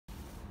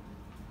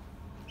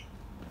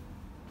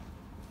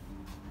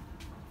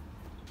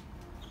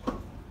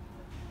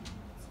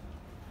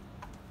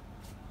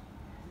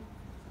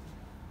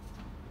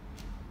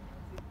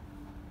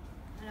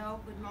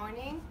Good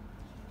morning.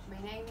 My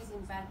name is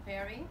Inbal.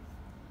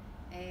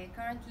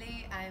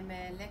 Currently, I'm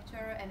a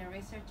lecturer and a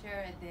researcher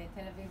at the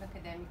Tel Aviv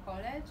Academic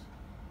College.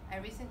 I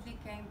recently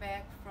came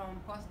back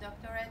from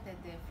postdoctorate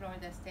at the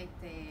Florida State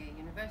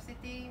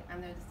University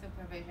under the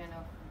supervision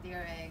of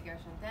dear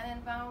Gershon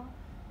Tenenbaum,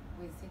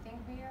 who is sitting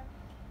here.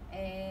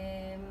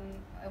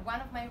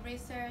 One of my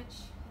research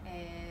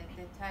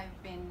that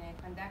I've been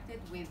conducted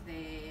with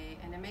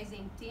an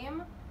amazing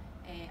team,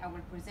 I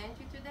will present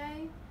you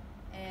today.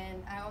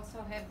 And I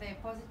also have a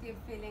positive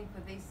feeling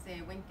for this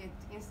Wingate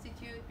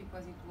Institute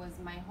because it was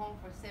my home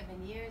for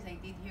 7 years. I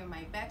did here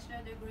my bachelor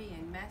degree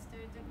and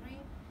master's degree.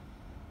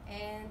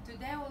 And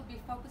today I will be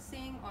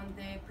focusing on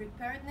the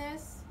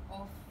preparedness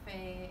of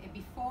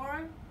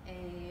before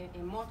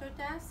a motor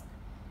task,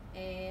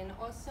 and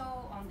also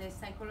on the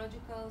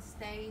psychological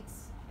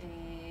states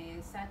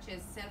such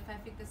as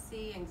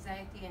self-efficacy,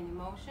 anxiety, and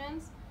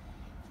emotions.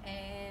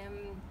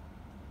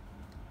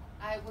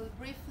 I will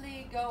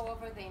briefly go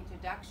over the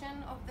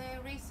introduction of the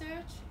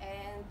research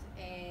and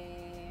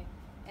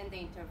the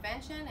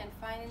intervention, and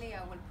finally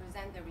I will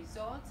present the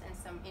results and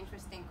some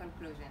interesting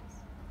conclusions.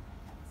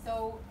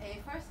 So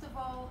first of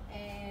all,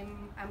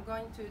 I'm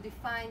going to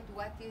define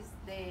what is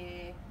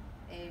the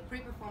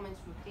pre-performance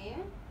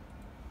routine.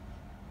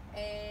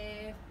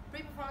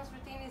 Pre-performance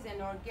routine is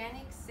an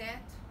organic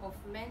set of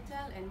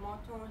mental and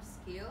motor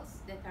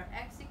skills that are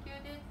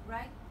executed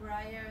right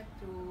prior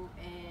to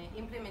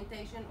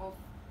implementation of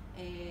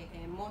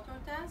a motor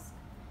task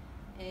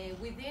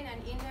within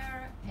an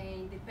inner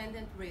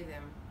independent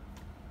rhythm.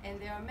 And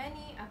there are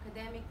many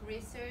academic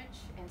research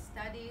and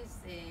studies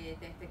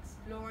that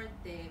explored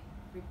the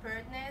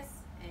preparedness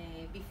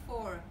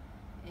before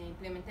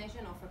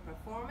implementation of a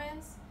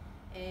performance.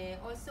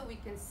 Also, we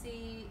can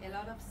see a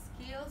lot of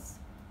skills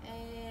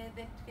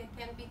that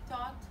can be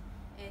taught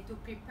to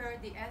prepare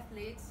the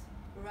athletes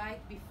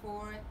right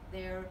before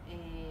their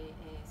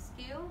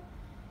skill.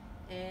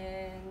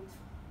 And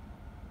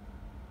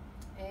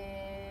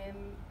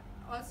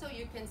also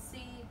you can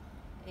see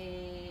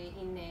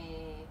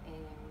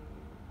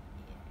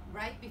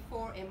right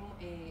before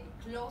a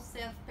close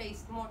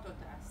self-paced motor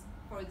task.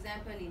 For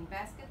example, in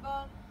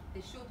basketball,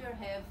 the shooter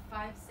have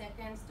 5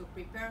 seconds to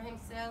prepare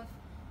himself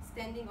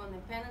standing on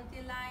the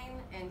penalty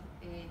line and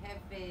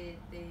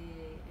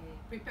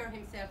prepare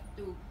himself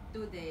to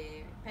do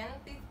the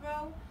penalty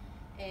throw.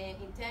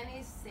 In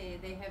tennis,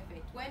 they have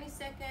 20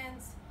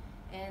 seconds.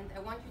 And I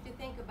want you to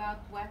think about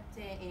what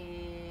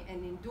an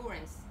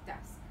endurance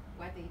task,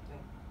 what they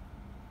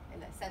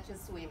do, such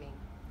as swimming.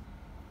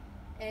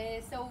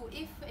 So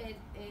if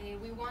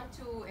we want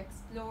to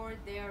explore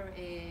their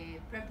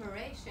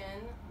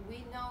preparation,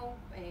 we know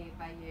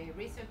by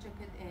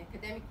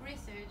academic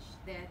research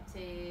that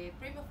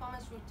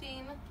pre-performance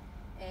routine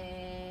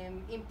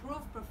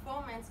improve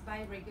performance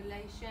by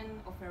regulation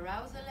of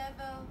arousal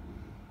level,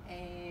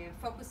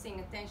 focusing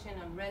attention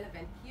on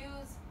relevant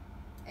cues,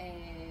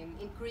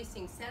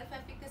 increasing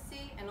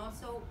self-efficacy, and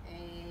also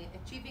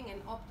achieving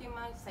an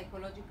optimal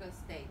psychological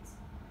state.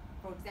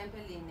 For example,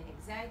 in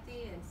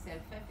anxiety and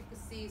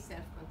self-efficacy,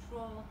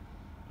 self-control,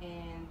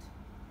 and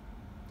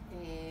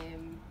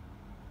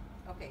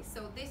okay,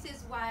 so this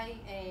is why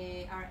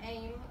our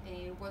aim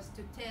was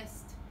to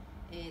test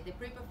the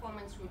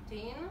pre-performance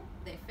routine,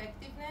 the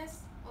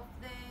effectiveness of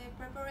the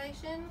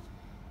preparation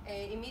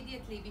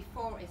immediately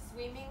before a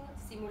swimming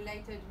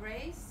simulated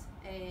race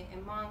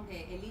among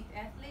elite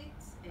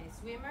athletes,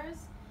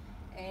 swimmers,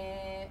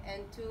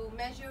 and to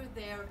measure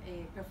their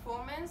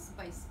performance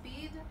by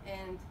speed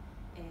and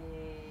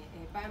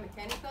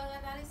biomechanical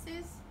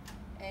analysis,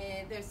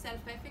 their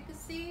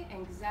self-efficacy,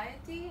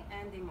 anxiety,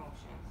 and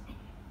emotions.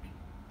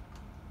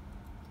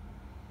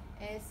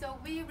 So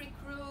we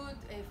recruit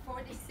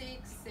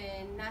 46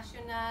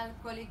 National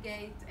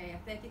Collegiate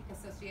Athletic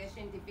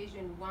Association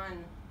Division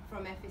 1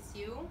 from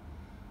FSU.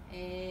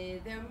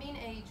 Their mean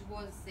age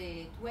was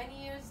 20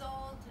 years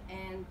old,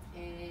 and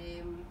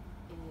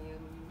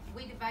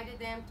we divided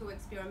them to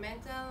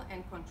experimental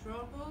and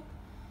control group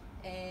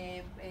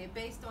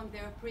based on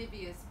their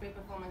previous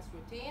pre-performance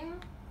routine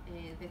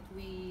that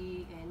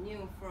we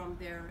knew from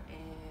their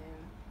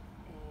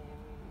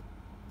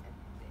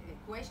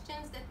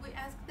questions that we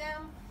asked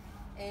them.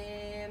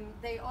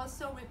 They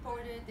also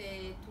reported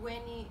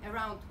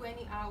around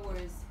 20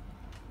 hours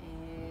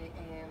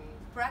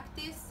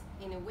practice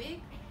in a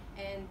week,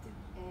 and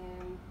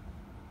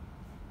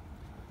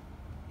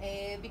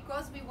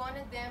because we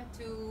wanted them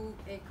to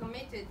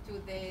committed to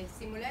the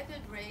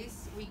simulated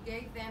race, we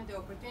gave them the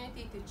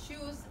opportunity to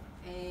choose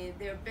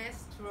their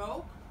best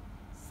stroke.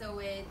 So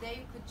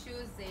they could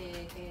choose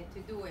to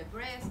do a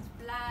breast,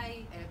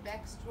 fly, a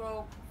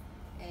backstroke,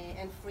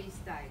 and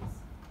freestyles.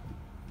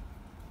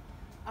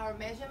 Our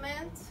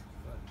measurement,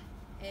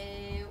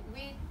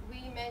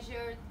 we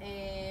measured,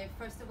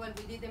 first of all,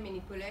 we did a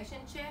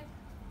manipulation check.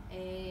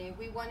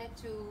 We wanted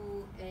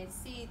to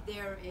see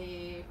their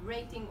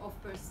rating of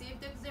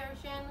perceived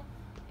exertion.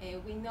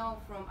 We know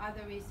from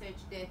other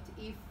research that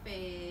if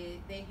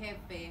they have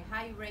a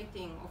high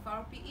rating of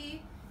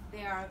RPE,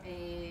 they are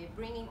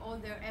bringing all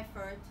their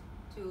effort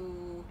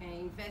to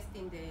invest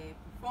in the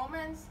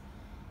performance.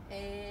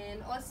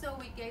 And also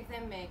we gave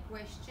them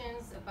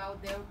questions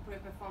about their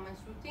pre-performance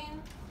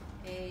routine.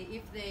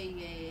 If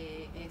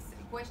they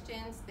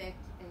questions that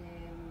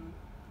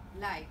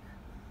like,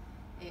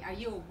 are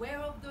you aware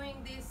of doing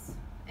this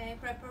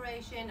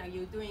preparation? Are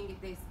you doing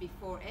this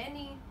before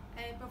any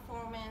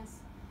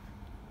performance?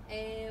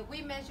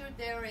 We measured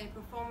their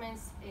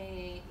performance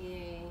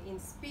in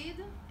speed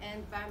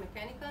and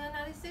biomechanical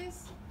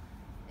analysis.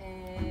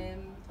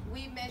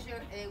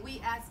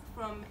 We asked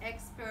from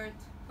expert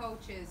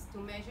coaches to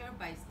measure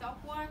by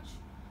stopwatch,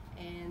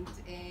 and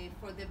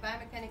for the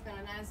biomechanical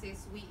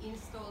analysis, we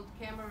installed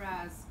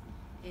cameras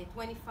a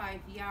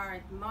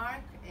 25-yard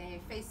mark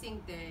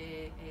facing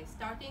the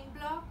starting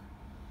block.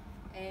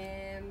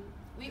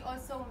 We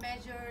also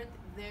measured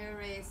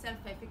their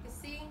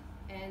self-efficacy,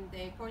 and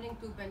according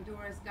to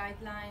Bandura's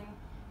guideline,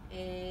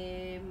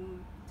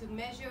 to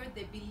measure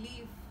the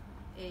belief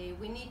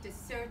we need a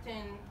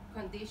certain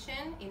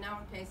condition. In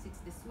our case, it's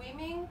the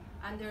swimming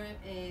under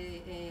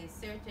a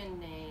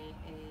certain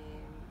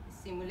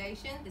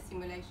simulation, the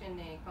simulation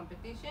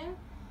competition,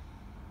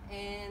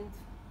 and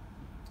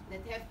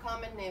that have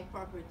common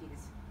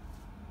properties.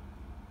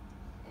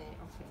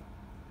 Okay.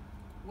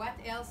 What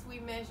else we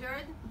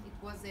measured?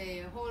 It was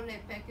a whole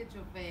package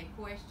of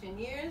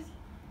questionnaires.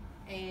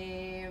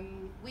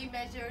 We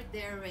measured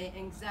their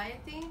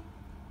anxiety,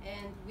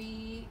 and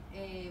we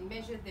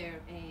measured their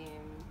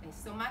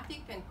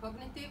somatic and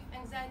cognitive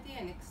anxiety,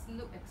 and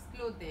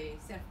exclude the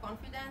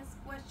self-confidence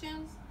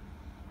questions.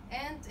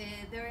 And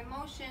their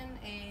emotion,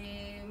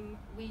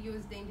 we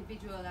used the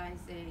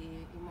individualized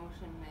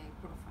emotion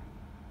profile.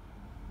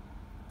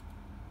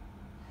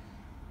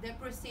 The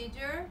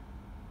procedure,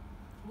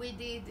 we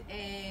did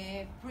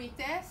a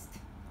pre-test,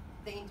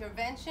 the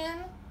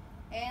intervention,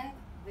 and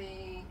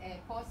the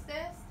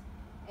post-test.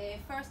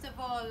 First of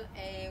all,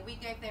 we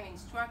gave them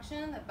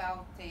instruction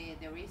about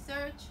the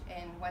research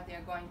and what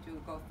they're going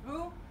to go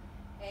through.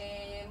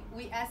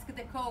 We asked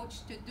the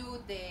coach to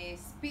do the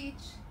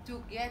speech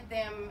to get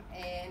them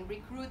and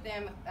recruit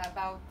them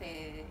about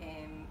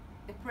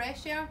the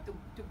pressure,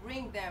 to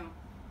bring them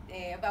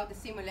about the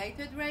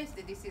simulated race,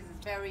 that this is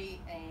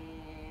very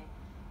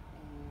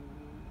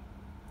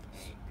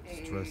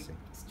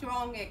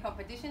strong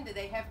competition, that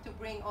they have to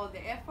bring all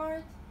the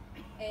effort.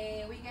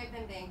 We gave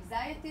them the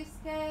anxiety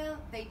scale.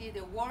 They did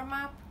a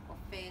warm-up of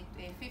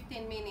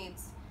 15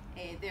 minutes,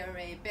 their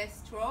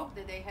best stroke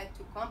that they had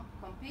to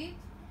compete.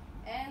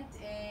 And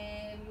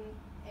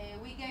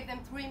we gave them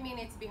 3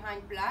 minutes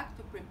behind black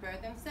to prepare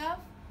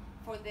themselves.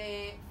 For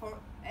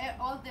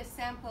all the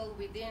sample,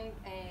 we didn't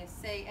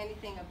say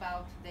anything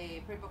about the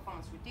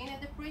pre-performance routine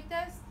at the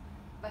pre-test,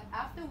 but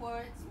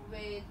afterwards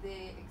with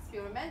the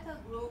experimental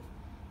group,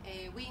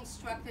 we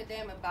instructed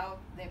them about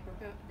the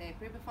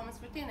pre-performance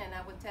routine, and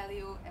I will tell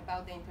you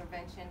about the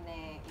intervention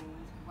in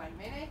 1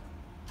 minute.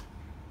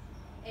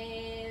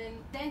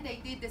 And then they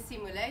did the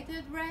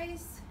simulated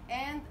race,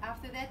 and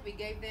after that we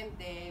gave them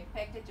the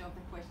package of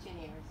the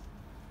questionnaires.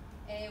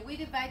 We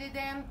divided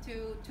them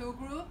to 2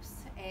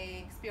 groups,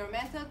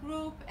 experimental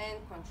group and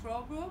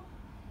control group.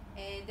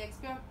 The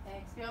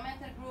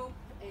experimental group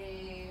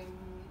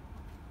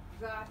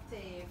got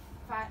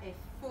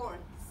 4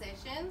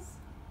 sessions,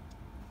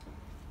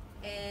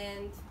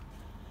 and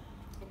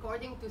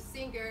according to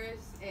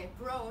Singer's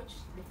approach,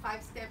 the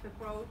 5-step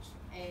approach,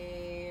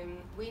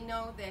 we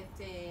know that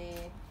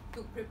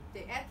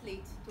the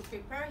athlete, to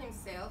prepare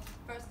himself,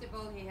 first of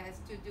all, he has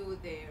to do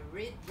the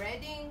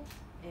reading,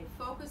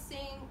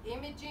 focusing,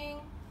 imaging,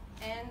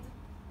 and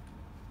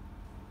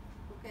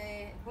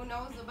okay, who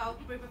knows about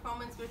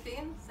pre-performance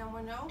routine?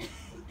 Someone know?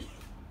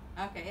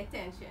 Okay,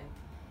 attention.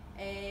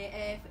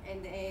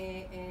 And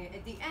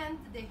at the end,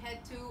 they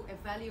had to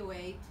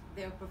evaluate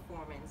their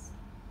performance.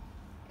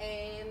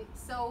 And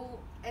so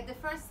at the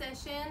first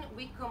session,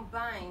 we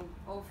combined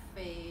of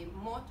a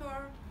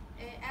motor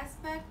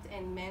aspect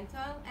and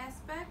mental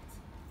aspect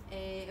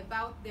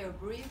about their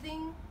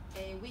breathing.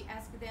 We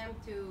asked them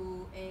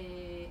to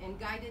and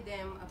guided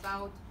them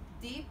about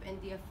deep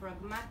and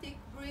diaphragmatic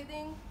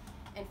breathing.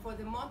 And for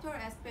the motor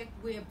aspect,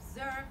 we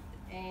observed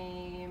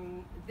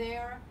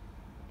their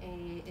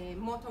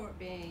motor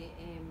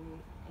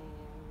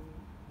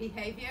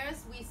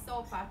behaviors. We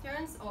saw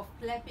patterns of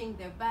clapping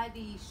their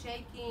body,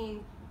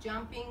 shaking,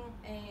 jumping,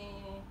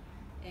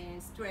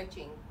 and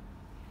stretching.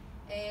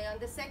 On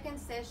the second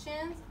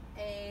session,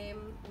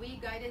 we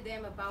guided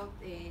them about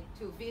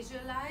to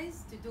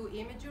visualize, to do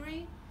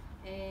imagery,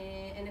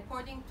 and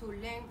according to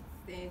length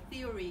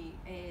theory,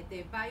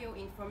 the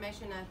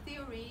bioinformational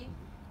theory,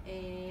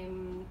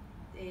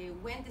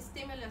 when the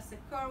stimulus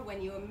occurs,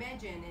 when you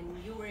imagine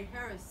and you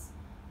rehearse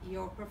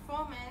your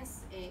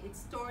performance, it's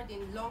stored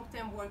in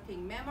long-term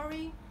working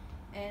memory,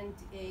 and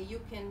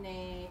you can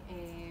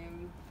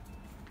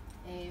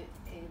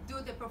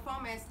do the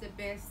performance the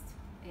best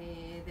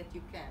that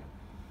you can.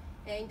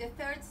 In the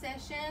third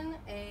session,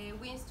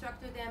 we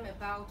instructed them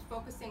about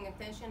focusing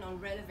attention on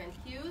relevant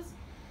cues,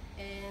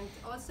 and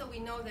also we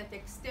know that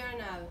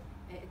external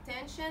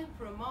attention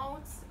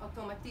promotes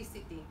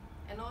automaticity,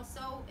 and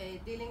also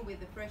dealing with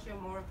the pressure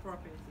more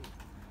appropriately.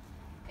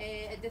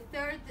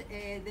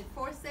 The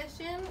fourth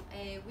session,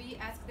 we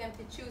asked them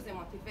to choose a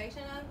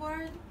motivational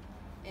word,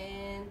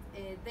 and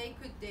they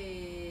could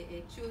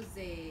choose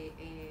a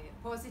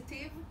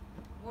positive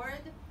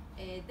word.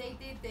 They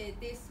did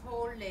this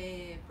whole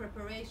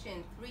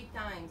preparation 3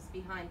 times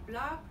behind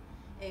block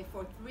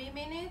for 3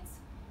 minutes,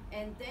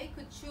 and they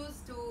could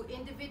choose to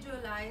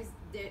individualize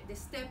the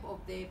step of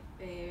the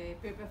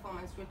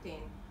pre-performance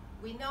routine.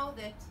 We know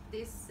that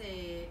this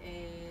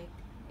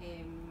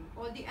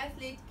all the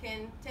athletes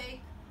can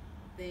take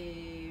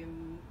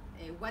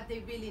what they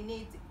really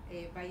need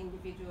by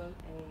individual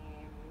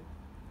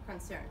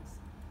concerns.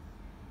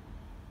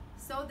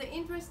 So the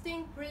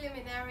interesting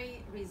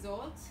preliminary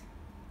results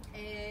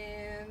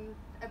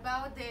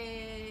about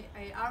the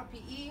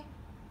RPE,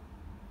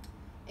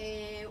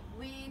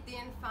 we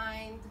didn't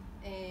find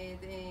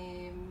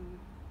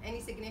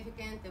any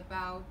significant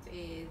about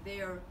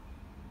their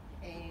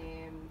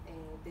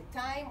the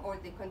time or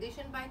the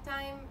condition by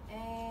time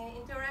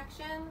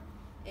interaction.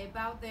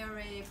 About their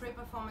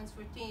pre-performance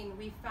routine,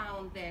 we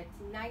found that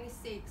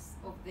 96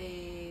 of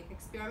the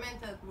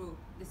experimental group,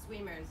 the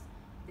swimmers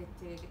that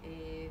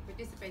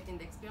participate in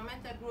the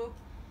experimental group,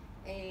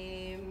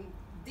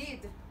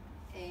 did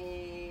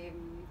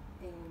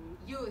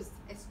use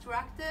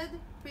extracted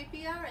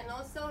pre-PR, and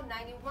also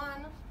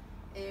 91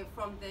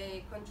 from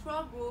the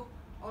control group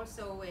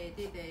also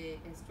did a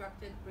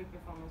instructed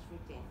pre-performance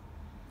routine.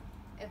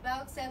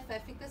 About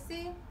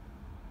self-efficacy,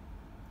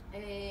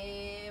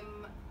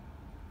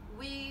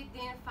 we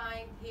didn't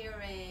find here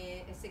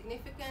a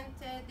significant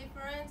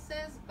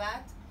differences,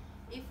 but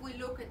if we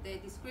look at the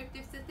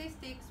descriptive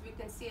statistics, we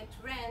can see a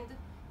trend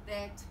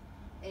that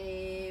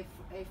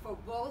for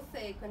both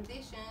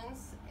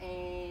conditions,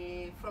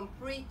 from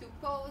pre to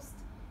post,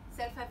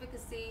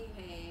 self-efficacy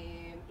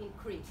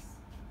increase.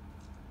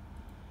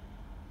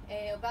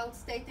 About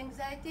state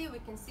anxiety, we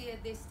can see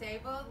at this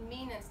table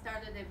mean and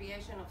standard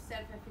deviation of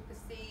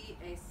self-efficacy,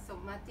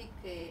 somatic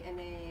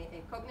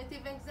and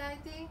cognitive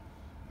anxiety.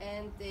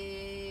 And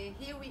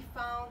here we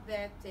found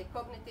that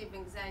cognitive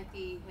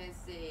anxiety has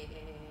a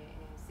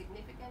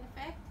significant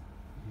effect.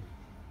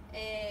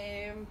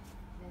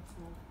 Let's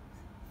move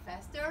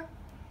faster.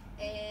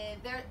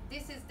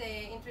 This is the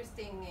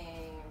interesting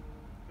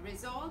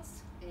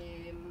results.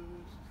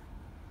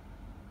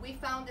 We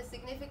found a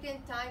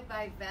significant time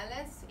by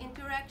valence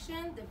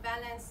interaction. The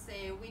valence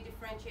we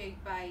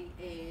differentiate by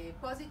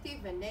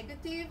positive and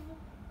negative,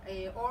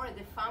 or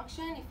the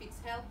function, if it's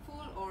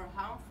helpful or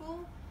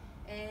harmful.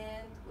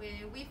 And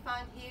we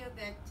find here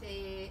that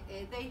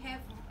they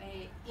have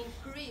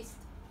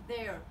increased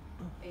their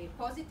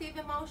positive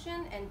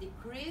emotion and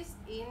decreased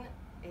in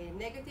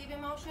negative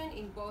emotion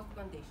in both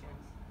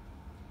conditions.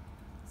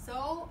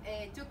 So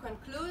to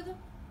conclude,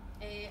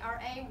 our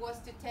aim was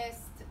to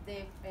test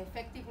the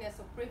effectiveness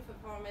of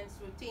pre-performance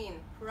routine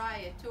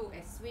prior to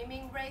a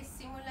swimming race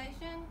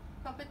simulation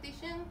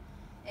competition,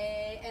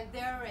 and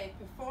their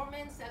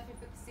performance,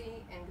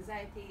 self-efficacy,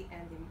 anxiety,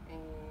 and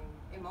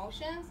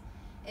emotions.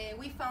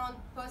 We found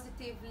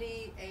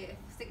positively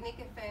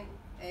significant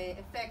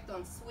effect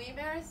on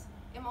swimmers'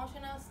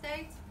 emotional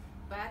states,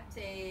 but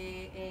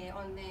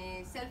on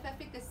the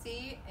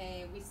self-efficacy,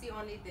 we see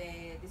only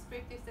the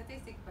descriptive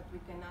statistics, but we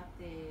cannot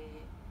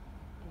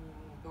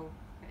go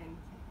and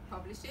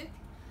publish it.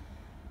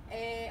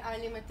 Our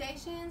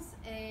limitations,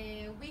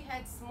 we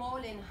had small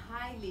and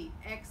highly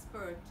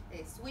expert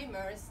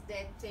swimmers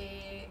that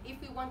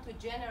if we want to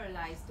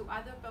generalize to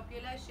other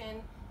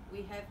population,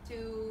 we have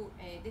to,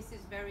 this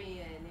is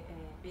very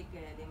big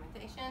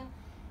limitation.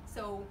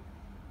 So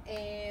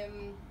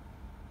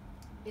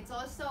it's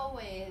also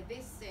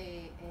this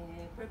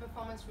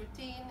pre-performance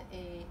routine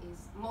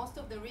is, most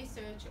of the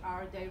research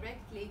are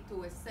directly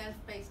to a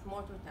self-paced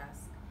motor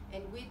task.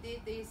 And we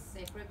did this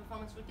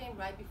pre-performance routine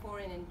right before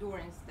an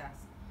endurance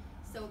task.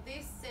 So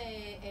this,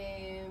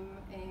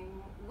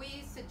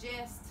 we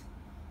suggest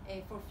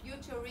for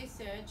future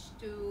research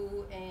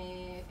to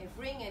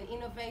bring an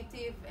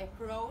innovative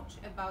approach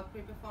about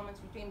pre-performance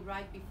routine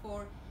right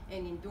before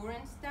an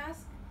endurance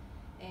task.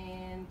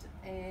 And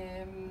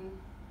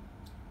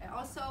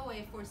also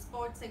for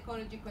sports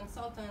psychology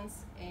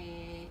consultants,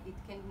 it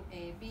can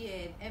be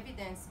an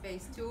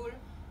evidence-based tool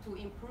to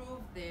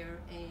improve their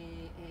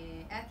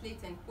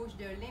athletes and push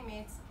their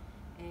limits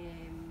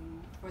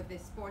for the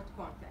sport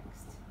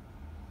context.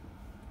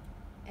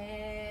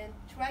 And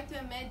try to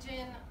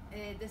imagine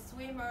the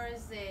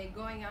swimmers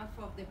going out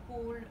of the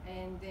pool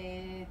and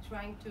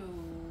trying to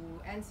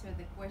answer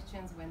the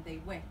questions when they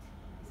wet.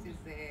 This is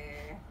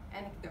an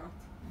anecdote.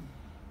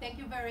 Thank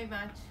you very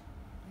much.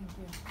 Thank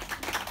you.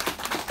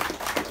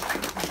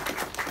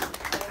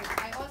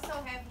 I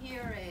also have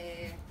here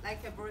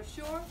like a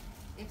brochure.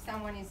 If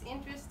someone is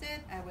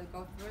interested, I will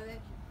go through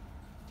it.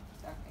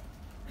 Okay.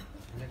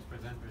 The next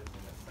presenter is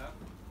Steph.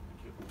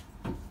 Thank you.